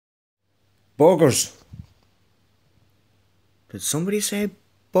Burgers. Did somebody say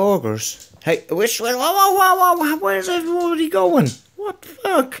burgers? Hey, which way? Whoa, where's everybody going? What the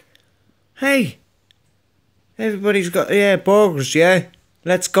fuck? Hey. Everybody's got, yeah, burgers, yeah.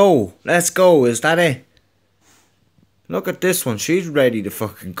 Let's go. Let's go, is that it? Look at this one, she's ready to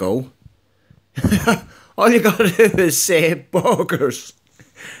fucking go. All you gotta do is say burgers.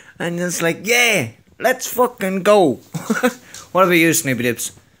 And it's like, yeah, let's fucking go. What about you, Snippy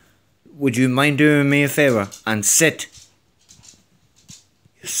Dips? Would you mind doing me a favour and sit?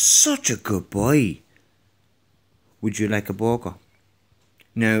 You're such a good boy. Would you like a burger?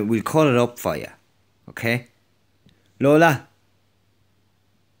 Now, we'll call it up for you, okay? Lola,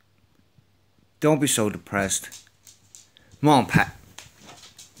 don't be so depressed. Come on, Pat.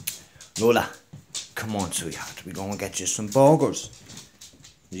 Lola, come on, sweetheart. We're going to get you some burgers.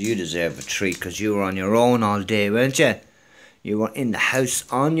 You deserve a treat because you were on your own all day, weren't you? You were in the house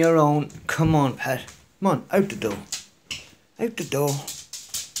on your own. Come on, Pat. Come on, out the door. Out the door.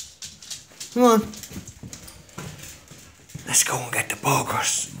 Come on. Let's go and get the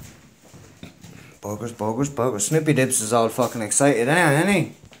burgers. Burgers. Snippy Dips is all fucking excited, isn't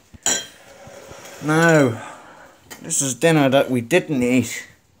he? Now, this is dinner that we didn't eat.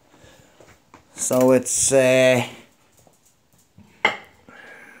 So it's, it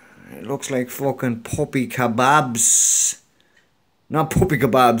looks like fucking puppy kebabs. Not puppy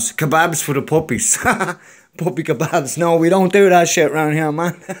kebabs. Kebabs for the puppies. Puppy kebabs. No, we don't do that shit around here,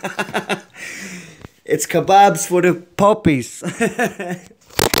 man. It's kebabs for the puppies.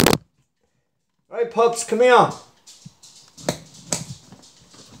 Right, pups, come here.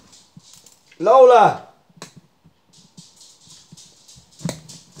 Lola.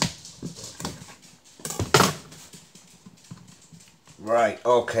 Right,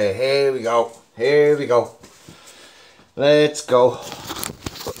 okay, here we go. Here we go. Let's go.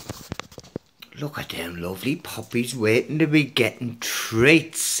 Look at them lovely puppies waiting to be getting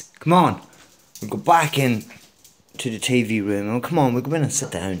treats. Come on. We'll go back in to the TV room. Oh, come on, we'll go in and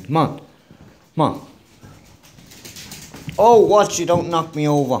sit down. Come on. Come on. Oh, watch you don't knock me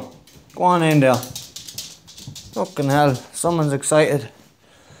over. Go on in there. Fucking hell, someone's excited.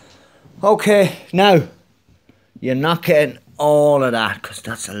 Okay, now, you're not getting all of that because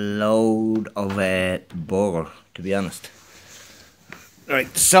that's a load of burger, to be honest.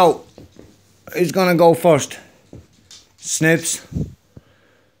 Right, so, who's gonna go first? Snips?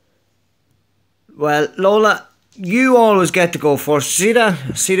 Well, Lola, you always get to go first. See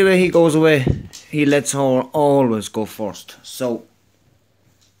that? See the way he goes away? He lets her always go first. So,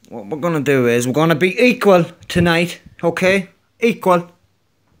 what we're going to do is we're going to be equal tonight, okay? Equal.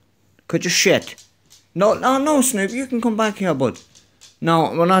 Could you shit? No, Snoop, you can come back here, bud.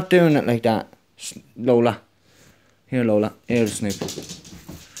 No, we're not doing it like that, Lola. Here, Lola. Here, Snoop.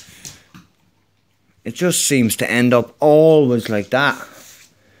 It just seems to end up always like that.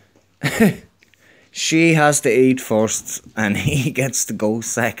 She has to eat first and he gets to go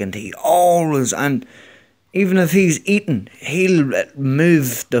second. He always, and even if he's eating, he'll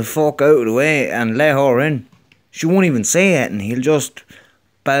move the fuck out of the way and let her in. She won't even say it and he'll just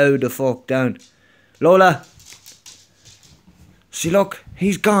bow the fuck down. Lola. See, look,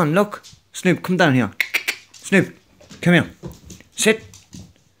 he's gone, look. Snoop, come down here. Snoop, come here. Sit.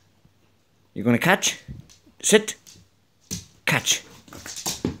 You're gonna catch? Sit. Catch.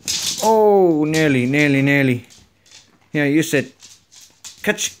 Oh, nearly. Here, you sit.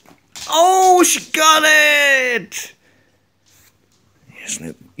 Catch. Oh, she got it! Here,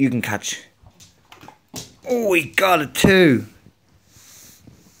 Snoop, you can catch. Oh, he got it too.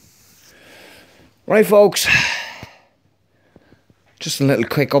 Right, folks. Just a little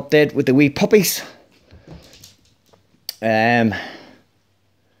quick update with the wee puppies. I've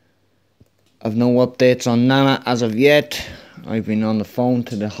no updates on Nana as of yet. I've been on the phone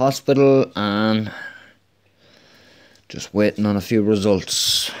to the hospital and just waiting on a few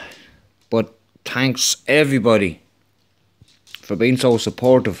results. But thanks everybody for being so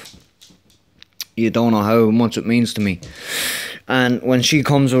supportive. You don't know how much it means to me. And when she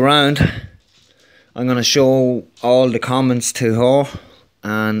comes around, I'm going to show all the comments to her.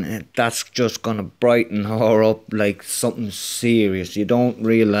 And that's just going to brighten her up like something serious. You don't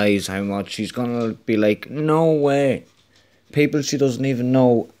realise how much she's going to be like, no way. People she doesn't even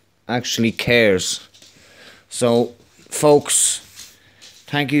know actually cares. So, folks,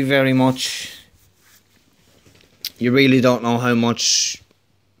 thank you very much. You really don't know how much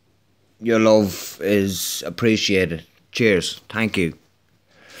your love is appreciated. Cheers. Thank you.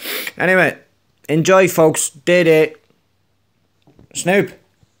 Anyway, enjoy, folks. Day. Snoop.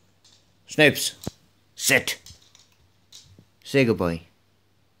 Snoops. Sit. Say goodbye.